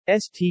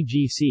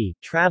STGC,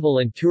 travel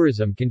and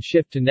tourism can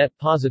shift to net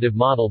positive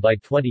model by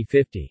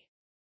 2050.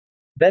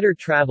 Better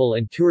Travel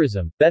and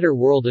Tourism, Better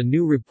World. A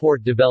new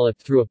report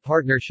developed through a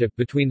partnership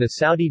between the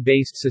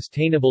Saudi-based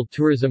Sustainable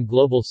Tourism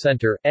Global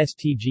Center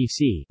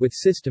 (STGC) with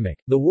Systemic,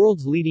 the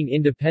world's leading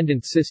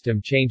independent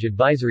system change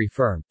advisory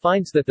firm,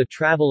 finds that the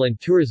travel and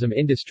tourism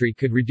industry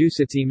could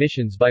reduce its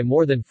emissions by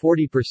more than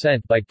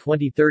 40% by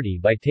 2030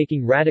 by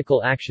taking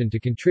radical action to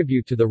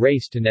contribute to the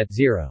race to net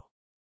zero.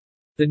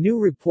 The new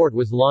report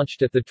was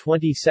launched at the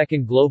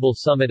 22nd Global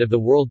Summit of the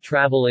World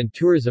Travel and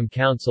Tourism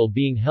Council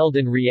being held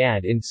in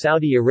Riyadh in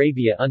Saudi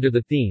Arabia under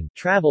the theme,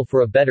 Travel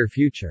for a Better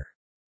Future.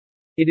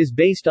 It is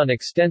based on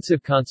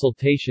extensive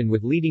consultation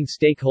with leading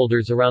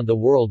stakeholders around the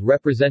world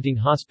representing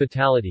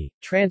hospitality,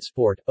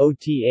 transport,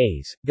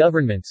 OTAs,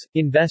 governments,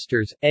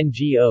 investors,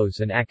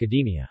 NGOs and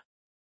academia.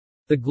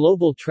 The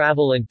global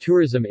travel and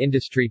tourism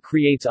industry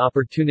creates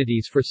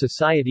opportunities for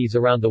societies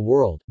around the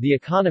world, the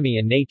economy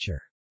and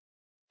nature.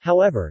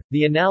 However,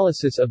 the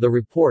analysis of the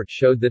report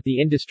showed that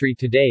the industry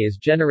today is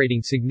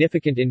generating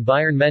significant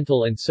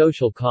environmental and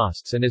social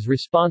costs and is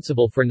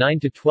responsible for 9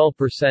 to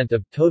 12%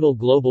 of total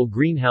global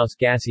greenhouse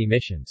gas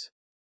emissions.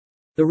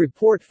 The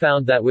report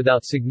found that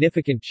without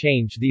significant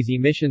change these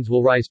emissions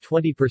will rise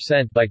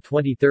 20% by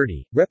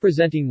 2030,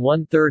 representing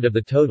one-third of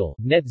the total,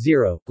 net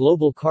zero,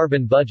 global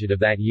carbon budget of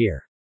that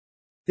year.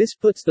 This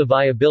puts the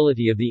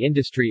viability of the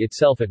industry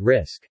itself at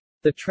risk.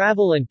 The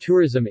travel and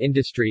tourism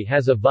industry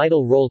has a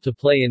vital role to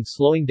play in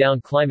slowing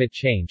down climate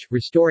change,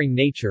 restoring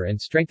nature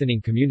and strengthening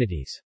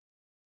communities.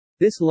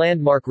 This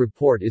landmark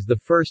report is the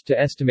first to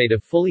estimate a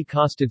fully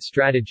costed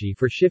strategy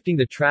for shifting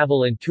the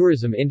travel and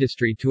tourism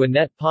industry to a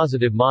net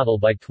positive model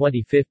by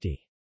 2050.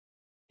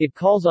 It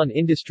calls on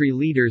industry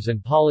leaders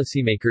and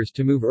policymakers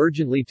to move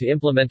urgently to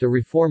implement a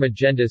reform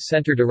agenda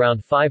centered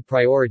around 5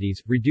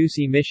 priorities: reduce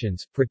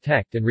emissions,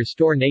 protect and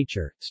restore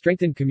nature,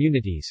 strengthen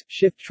communities,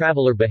 shift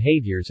traveler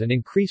behaviors and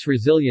increase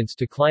resilience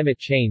to climate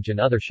change and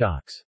other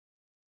shocks.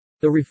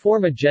 The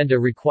reform agenda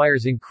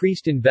requires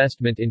increased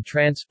investment in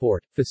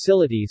transport,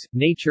 facilities,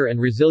 nature and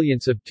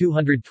resilience of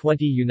 $220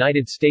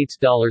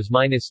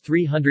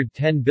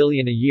 $310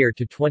 billion a year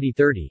to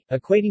 2030,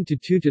 equating to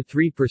 2 to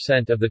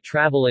 3% of the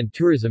travel and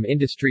tourism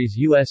industry's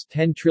US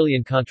 $10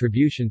 trillion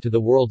contribution to the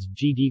world's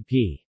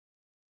GDP.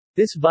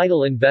 This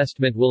vital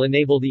investment will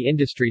enable the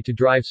industry to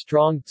drive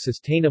strong,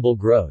 sustainable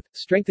growth,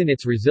 strengthen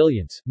its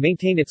resilience,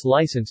 maintain its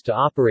license to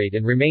operate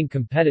and remain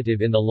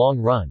competitive in the long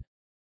run.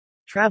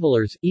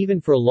 Travelers, even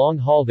for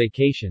long-haul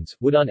vacations,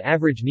 would on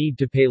average need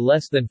to pay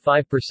less than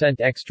 5%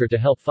 extra to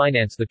help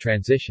finance the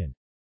transition.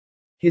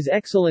 His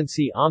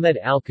Excellency Ahmed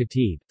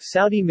Al-Khatib,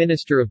 Saudi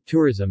Minister of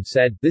Tourism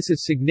said, "This is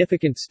a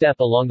significant step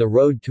along the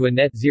road to a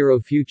net-zero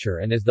future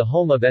and as the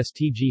home of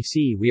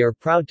STGC we are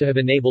proud to have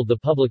enabled the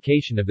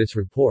publication of this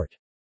report.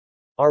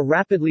 Our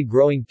rapidly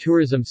growing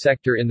tourism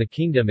sector in the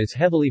kingdom is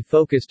heavily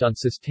focused on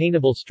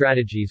sustainable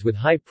strategies with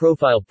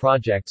high-profile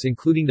projects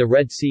including the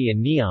Red Sea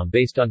and NEOM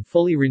based on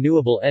fully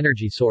renewable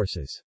energy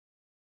sources."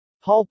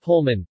 Paul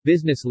Pullman,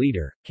 business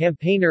leader,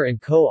 campaigner and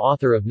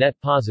co-author of Net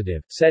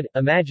Positive, said,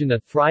 "Imagine a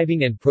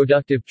thriving and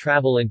productive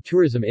travel and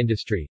tourism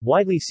industry,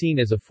 widely seen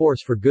as a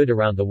force for good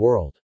around the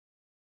world.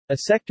 A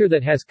sector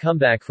that has come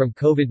back from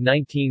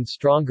COVID-19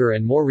 stronger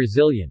and more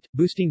resilient,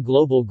 boosting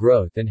global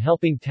growth and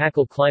helping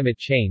tackle climate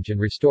change and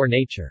restore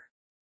nature.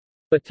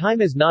 But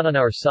time is not on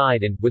our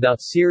side and, without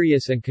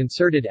serious and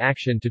concerted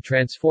action to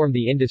transform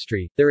the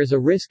industry, there is a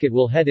risk it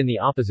will head in the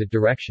opposite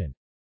direction."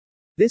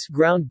 This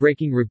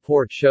groundbreaking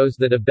report shows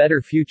that a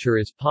better future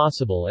is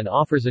possible and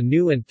offers a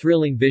new and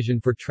thrilling vision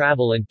for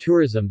travel and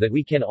tourism that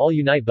we can all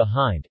unite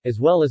behind,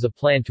 as well as a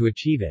plan to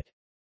achieve it.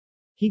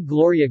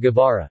 Gloria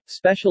Guevara,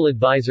 special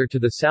advisor to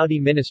the Saudi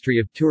Ministry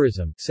of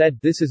Tourism, said,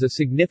 "This is a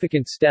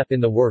significant step in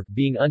the work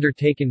being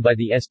undertaken by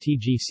the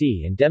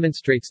STGC and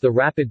demonstrates the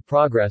rapid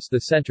progress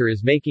the center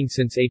is making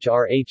since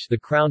the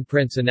Crown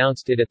Prince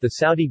announced it at the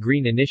Saudi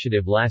Green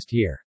Initiative last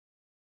year.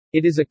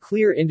 It is a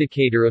clear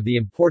indicator of the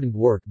important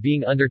work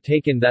being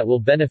undertaken that will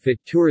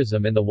benefit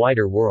tourism and the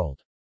wider world."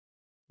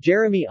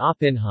 Jeremy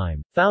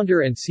Oppenheim,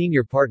 founder and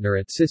senior partner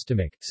at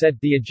Systemic, said,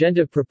 "The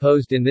agenda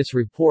proposed in this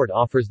report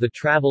offers the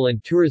travel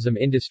and tourism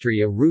industry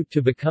a route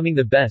to becoming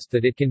the best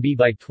that it can be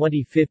by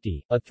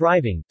 2050, a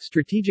thriving,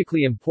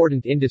 strategically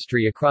important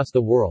industry across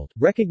the world,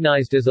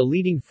 recognized as a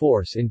leading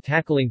force in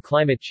tackling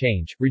climate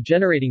change,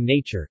 regenerating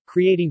nature,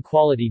 creating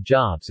quality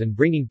jobs and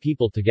bringing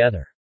people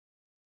together.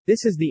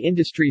 This is the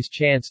industry's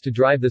chance to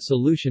drive the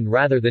solution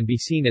rather than be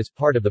seen as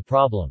part of the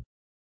problem.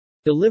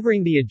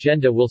 Delivering the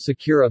agenda will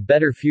secure a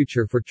better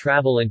future for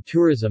travel and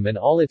tourism and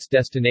all its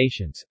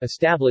destinations,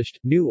 established,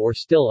 new or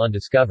still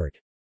undiscovered.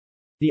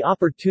 The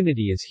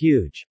opportunity is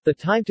huge. The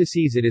time to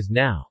seize it is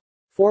now."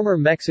 Former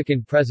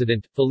Mexican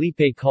President,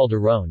 Felipe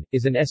Calderón,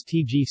 is an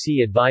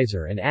STGC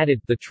advisor and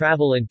added, "The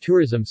travel and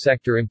tourism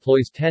sector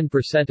employs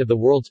 10% of the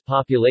world's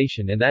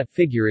population and that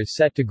figure is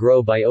set to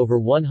grow by over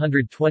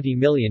 120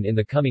 million in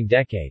the coming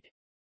decade.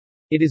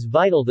 It is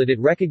vital that it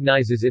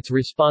recognizes its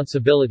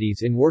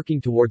responsibilities in working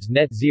towards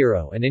net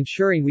zero and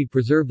ensuring we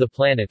preserve the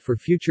planet for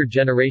future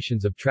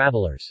generations of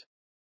travelers."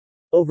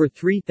 Over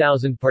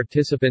 3,000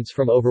 participants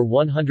from over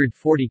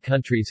 140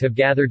 countries have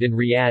gathered in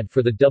Riyadh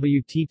for the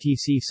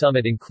WTTC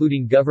summit,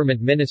 including government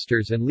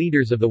ministers and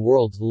leaders of the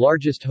world's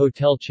largest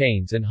hotel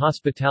chains and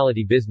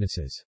hospitality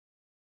businesses.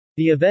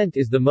 The event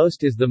is the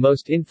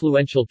most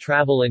influential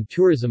travel and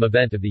tourism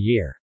event of the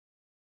year.